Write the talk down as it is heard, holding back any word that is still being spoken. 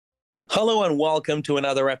Hello and welcome to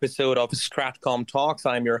another episode of StratcomTalks.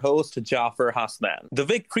 I'm your host, Jafar Hasnan. The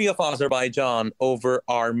victory of Azerbaijan over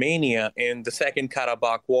Armenia in the Second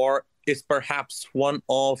Karabakh War is perhaps one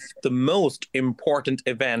of the most important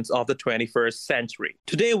events of the 21st century.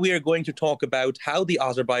 Today, we are going to talk about how the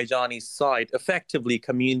Azerbaijani side effectively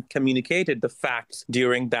communicated the facts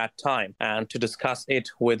during that time. And to discuss it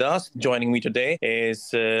with us, joining me today is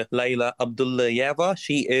Leyla Abdullayeva.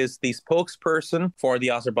 She is the spokesperson for the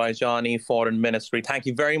Azerbaijani Foreign Ministry. Thank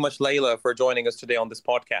you very much, Leyla, for joining us today on this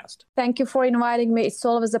podcast. Thank you for inviting me. It's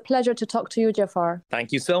always a pleasure to talk to you, Jafar.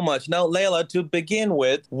 Thank you so much. Now, Leyla, to begin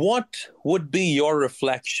with, what would be your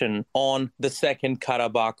reflection on the Second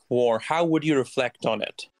Karabakh War? How would you reflect on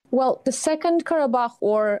it? Well, the Second Karabakh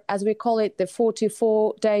War, as we call it, the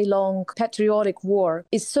 44-day-long patriotic war,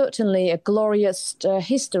 is certainly a glorious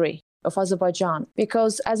history of Azerbaijan.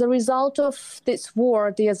 Because as a result of this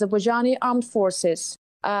war, the Azerbaijani armed forces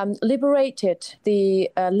liberated the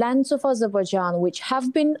lands of Azerbaijan, which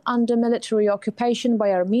have been under military occupation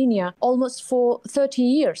by Armenia almost for 30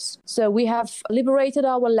 years. So we have liberated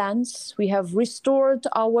our lands, we have restored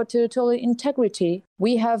our territorial integrity,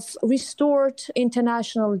 we have restored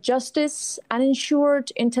international justice and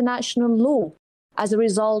ensured international law as a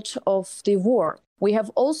result of the war. We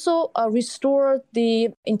have also restored the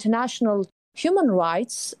international human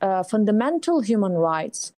rights, fundamental human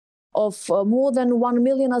rights, of more than 1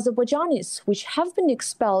 million Azerbaijanis, which have been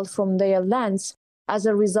expelled from their lands as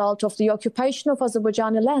a result of the occupation of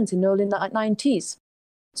Azerbaijani lands in the early 90s.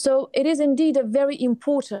 So it is indeed a very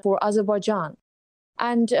important for Azerbaijan.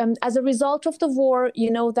 And as a result of the war, you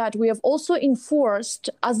know that we have also enforced,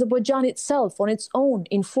 Azerbaijan itself on its own,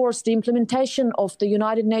 enforced the implementation of the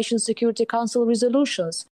United Nations Security Council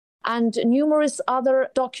resolutions and numerous other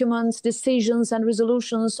documents, decisions, and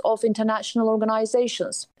resolutions of international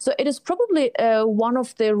organizations. So it is probably one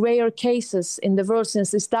of the rare cases in the world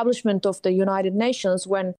since the establishment of the United Nations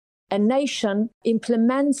when a nation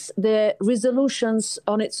implements the resolutions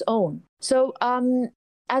on its own. So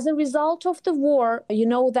as a result of the war, you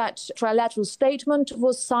know that trilateral statement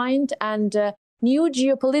was signed and new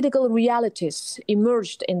geopolitical realities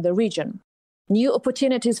emerged in the region. New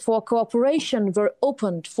opportunities for cooperation were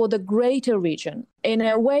opened for the greater region. In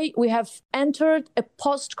a way, we have entered a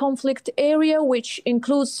post-conflict area which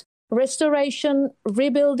includes restoration,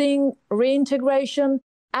 rebuilding, reintegration,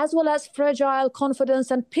 as well as fragile confidence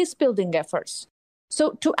and peace-building efforts.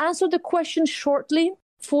 So to answer the question shortly,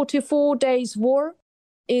 44 days war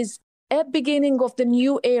is a beginning of the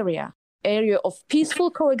new area of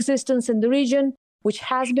peaceful coexistence in the region, which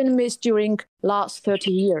has been missed during last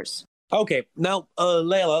 30 years. Okay, now,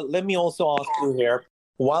 Leyla, let me also ask you here,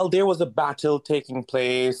 while there was a battle taking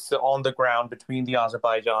place on the ground between the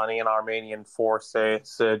Azerbaijani and Armenian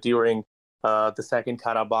forces during the Second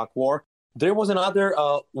Karabakh War, there was another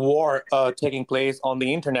war taking place on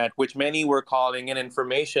the internet, which many were calling an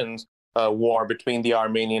information war between the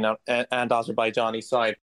Armenian and Azerbaijani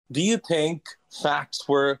side. Do you think facts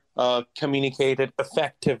were communicated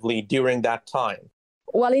effectively during that time?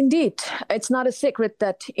 Well, indeed, it's not a secret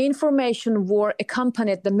that information war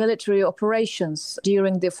accompanied the military operations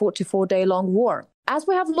during the 44-day-long war. As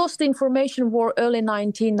we have lost the information war early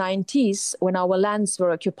 1990s, when our lands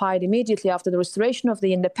were occupied immediately after the restoration of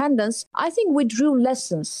the independence, I think we drew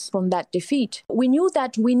lessons from that defeat. We knew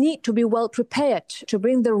that we need to be well prepared to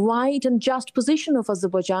bring the right and just position of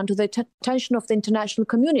Azerbaijan to the attention of the international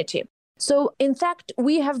community. So, in fact,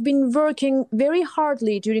 we have been working very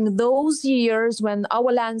hardly during those years when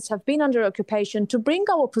our lands have been under occupation to bring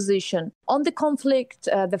our position on the conflict,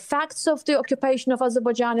 the facts of the occupation of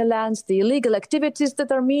Azerbaijani lands, the illegal activities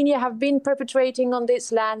that Armenia have been perpetrating on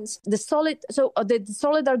these lands, the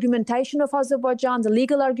solid argumentation of Azerbaijan, the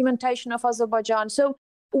legal argumentation of Azerbaijan. So,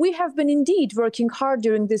 we have been indeed working hard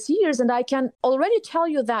during these years, and I can already tell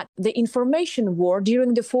you that the information war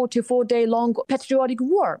during the 44-day-long patriotic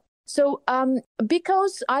war. So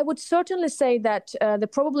because I would certainly say that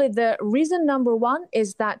probably the reason number one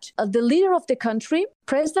is that the leader of the country,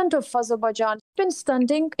 president of Azerbaijan, has been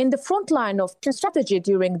standing in the front line of strategy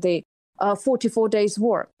during the 44 days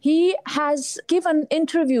war. He has given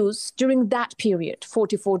interviews during that period,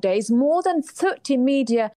 44 days, more than 30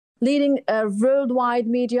 media, leading worldwide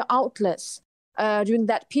media outlets during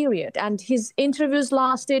that period. And his interviews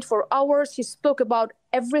lasted for hours. He spoke about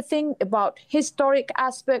everything, about historic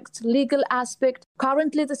aspects, legal aspect,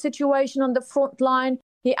 currently the situation on the front line.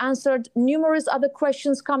 He answered numerous other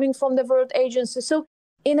questions coming from the world agency. So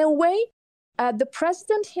in a way, the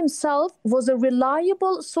president himself was a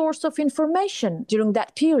reliable source of information during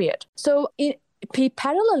that period. So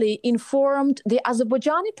parallelly informed the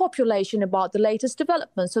Azerbaijani population about the latest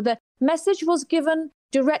developments. So the message was given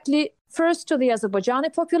directly first to the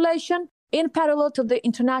Azerbaijani population in parallel to the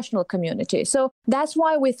international community. So that's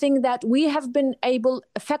why we think that we have been able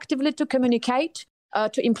effectively to communicate,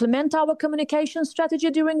 to implement our communication strategy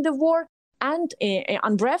during the war. And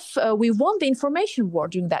on breath, we won the information war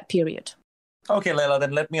during that period. Okay, Leyla,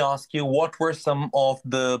 then let me ask you, what were some of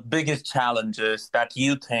the biggest challenges that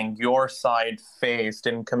you think your side faced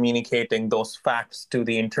in communicating those facts to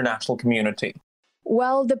the international community?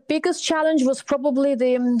 Well, the biggest challenge was probably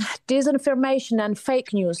the disinformation and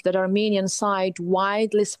fake news that Armenian side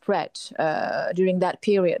widely spread during that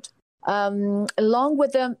period. Along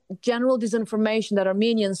with the general disinformation that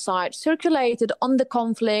Armenian side circulated on the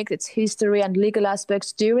conflict, its history and legal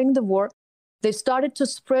aspects during the war, they started to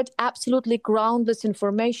spread absolutely groundless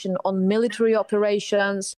information on military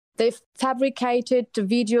operations. They fabricated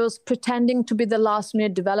videos pretending to be the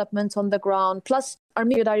last-minute developments on the ground. Plus,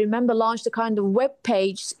 Armenia, I remember, launched a kind of web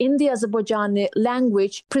page in the Azerbaijani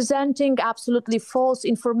language presenting absolutely false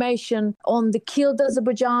information on the killed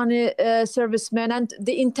Azerbaijani servicemen. And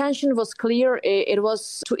the intention was clear. It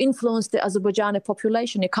was to influence the Azerbaijani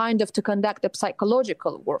population, a kind of to conduct a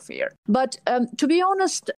psychological warfare. But to be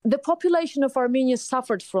honest, the population of Armenia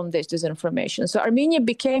suffered from this disinformation. So Armenia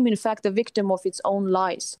became, in fact, a victim of its own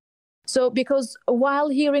lies. So because while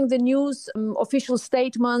hearing the news, official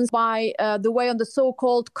statements by the way on the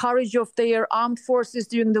so-called courage of their armed forces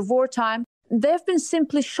during the wartime, they've been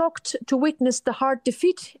simply shocked to witness the hard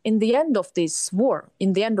defeat in the end of this war,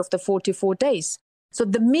 in the end of the 44 days. So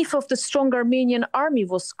the myth of the strong Armenian army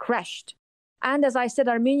was crushed. And as I said,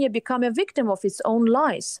 Armenia became a victim of its own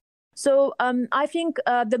lies. So I think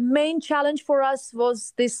the main challenge for us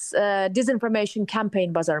was this disinformation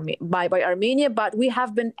campaign by Armenia, but we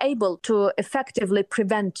have been able to effectively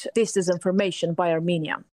prevent this disinformation by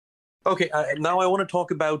Armenia. Okay, now I want to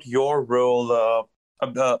talk about your role,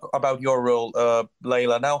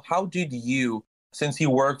 Leyla. Now, how did you, since you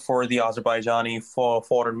work for the Azerbaijani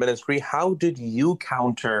Foreign Ministry, how did you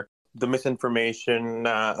counter the misinformation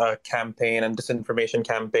campaign and disinformation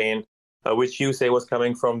campaign, which you say was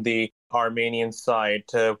coming from the Armenian side?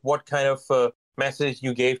 What kind of message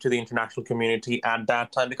you gave to the international community at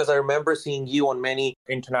that time? Because I remember seeing you on many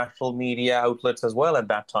international media outlets as well at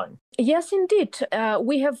that time. Yes, indeed.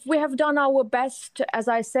 We have done our best. As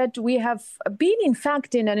I said, we have been, in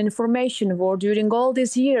fact, in an information war during all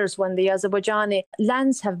these years when the Azerbaijani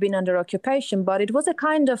lands have been under occupation. But it was a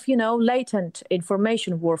kind of, latent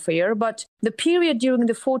information warfare. But the period during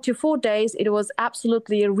the 44 days, it was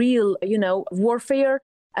absolutely a real, warfare.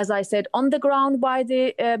 As I said, on the ground by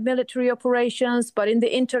the military operations, but in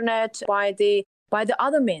the internet by the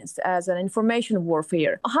other means as an information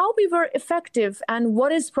warfare. How we were effective and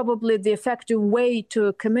what is probably the effective way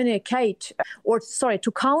to communicate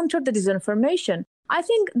to counter the disinformation? I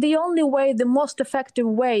think the only way, the most effective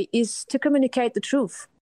way is to communicate the truth.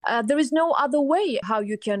 There is no other way how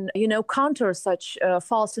you can, counter such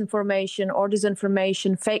false information or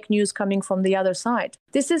disinformation, fake news coming from the other side.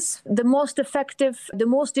 This is the most effective, the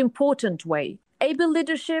most important way. Able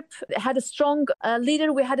leadership had a strong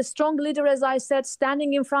leader. We had a strong leader, as I said,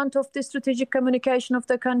 standing in front of the strategic communication of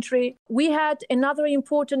the country. We had another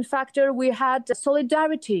important factor. We had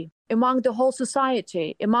solidarity among the whole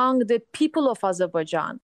society, among the people of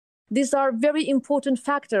Azerbaijan. These are very important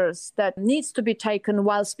factors that needs to be taken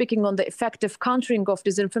while speaking on the effective countering of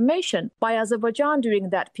disinformation by Azerbaijan during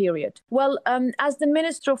that period. Well, as the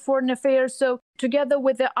Minister of Foreign Affairs, so together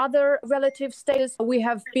with the other relative states, we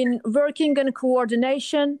have been working in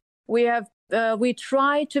coordination. We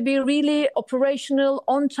try to be really operational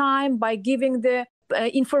on time by giving the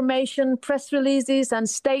information, press releases and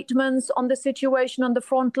statements on the situation on the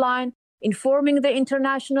front line, informing the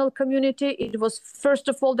international community. It was, first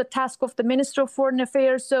of all, the task of the Minister of Foreign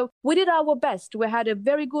Affairs. So we did our best. We had a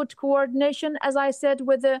very good coordination, as I said,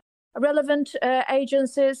 with the relevant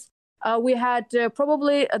agencies. We had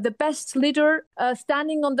probably the best leader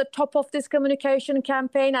standing on the top of this communication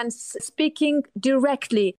campaign and speaking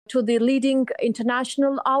directly to the leading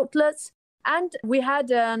international outlets. And we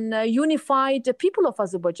had a unified people of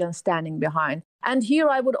Azerbaijan standing behind. And here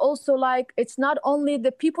I would also it's not only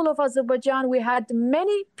the people of Azerbaijan, we had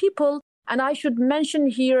many people, and I should mention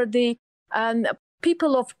here the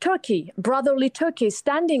people of Turkey, brotherly Turkey,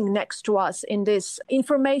 standing next to us in this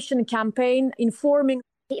information campaign, informing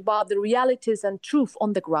about the realities and truth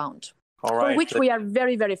on the ground, all right, for which we are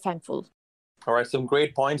very, very thankful. All right, some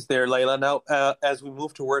great points there, Leyla. Now, as we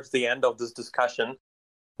move towards the end of this discussion,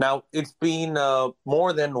 now it's been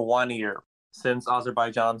more than 1 year since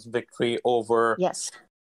Azerbaijan's victory over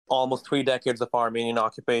almost 3 decades of Armenian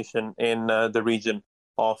occupation in the region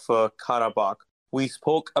of Karabakh. We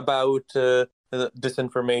spoke about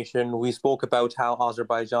disinformation. We spoke about how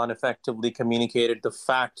Azerbaijan effectively communicated the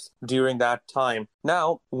facts during that time.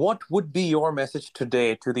 Now, what would be your message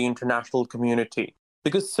today to the international community?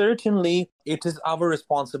 Because certainly it is our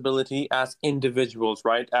responsibility as individuals,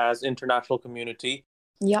 right, as international community,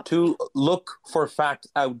 Yep. to look for facts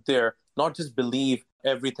out there, not just believe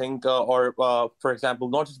everything for example,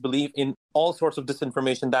 not just believe in all sorts of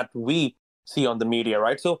disinformation that we see on the media,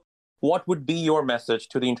 right? So what would be your message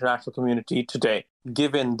to the international community today,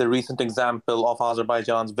 given the recent example of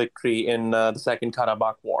Azerbaijan's victory in the Second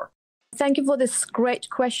Karabakh War? Thank you for this great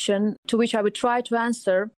question, to which I would try to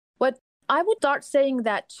answer. But I would start saying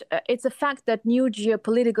that it's a fact that new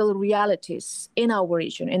geopolitical realities in our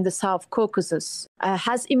region, in the South Caucasus,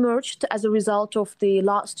 has emerged as a result of the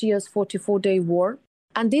last year's 44-day war.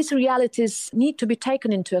 And these realities need to be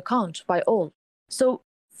taken into account by all. So,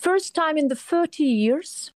 first time in the 30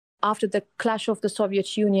 years after the clash of the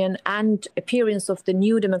Soviet Union and appearance of the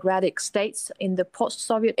new democratic states in the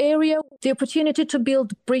post-Soviet area, the opportunity to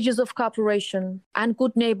build bridges of cooperation and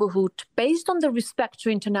good neighborhood based on the respect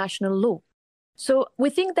to international law. So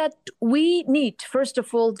we think that we need, first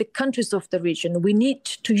of all, the countries of the region. We need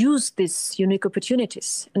to use these unique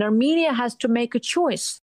opportunities. And Armenia has to make a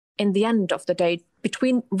choice in the end of the day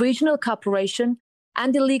between regional cooperation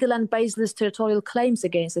and illegal and baseless territorial claims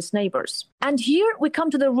against its neighbors. And here we come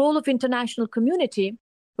to the role of international community.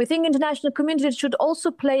 We think international community should also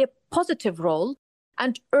play a positive role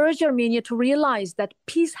and urge Armenia to realize that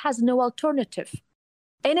peace has no alternative.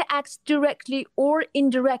 Any acts directly or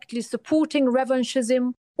indirectly supporting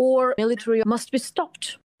revanchism or military must be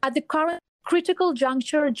stopped. At the current critical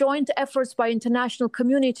juncture, joint efforts by international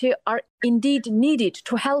community are indeed needed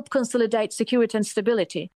to help consolidate security and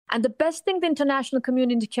stability. And the best thing the international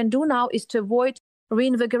community can do now is to avoid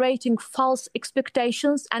reinvigorating false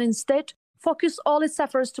expectations and instead focus all its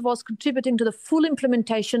efforts towards contributing to the full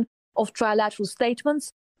implementation of trilateral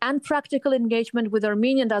statements and practical engagement with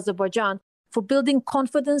Armenia and Azerbaijan for building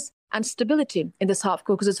confidence and stability in the South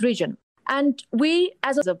Caucasus region. And we,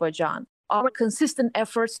 as Azerbaijan, our consistent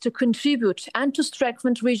efforts to contribute and to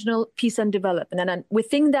strengthen regional peace and development. And we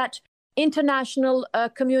think that international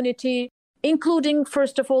community, including,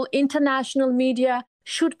 first of all, international media,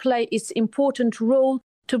 should play its important role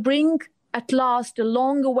to bring at last a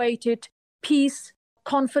long-awaited peace,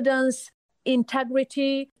 confidence,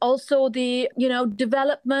 integrity, also the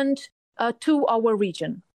development to our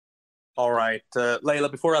region. All right. Leyla,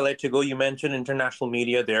 before I let you go, you mentioned international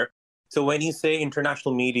media there. So when you say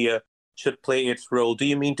international media should play its role, do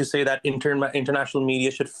you mean to say that international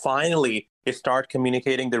media should finally start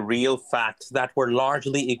communicating the real facts that were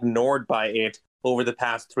largely ignored by it over the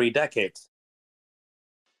past 3 decades?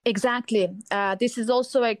 Exactly. This is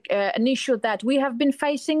also an issue that we have been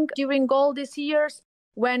facing during all these years,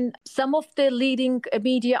 when some of the leading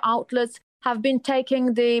media outlets have been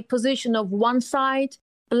taking the position of one side,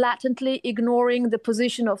 blatantly ignoring the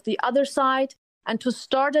position of the other side, and to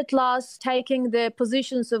start at last taking the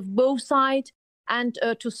positions of both sides and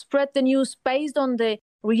to spread the news based on the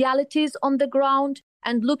realities on the ground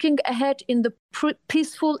and looking ahead in the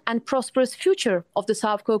peaceful and prosperous future of the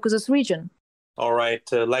South Caucasus region. All right,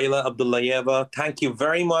 Leyla Abdullayeva, thank you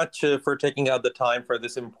very much for taking out the time for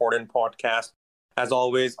this important podcast. As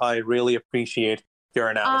always, I really appreciate your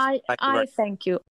analysis. I thank you.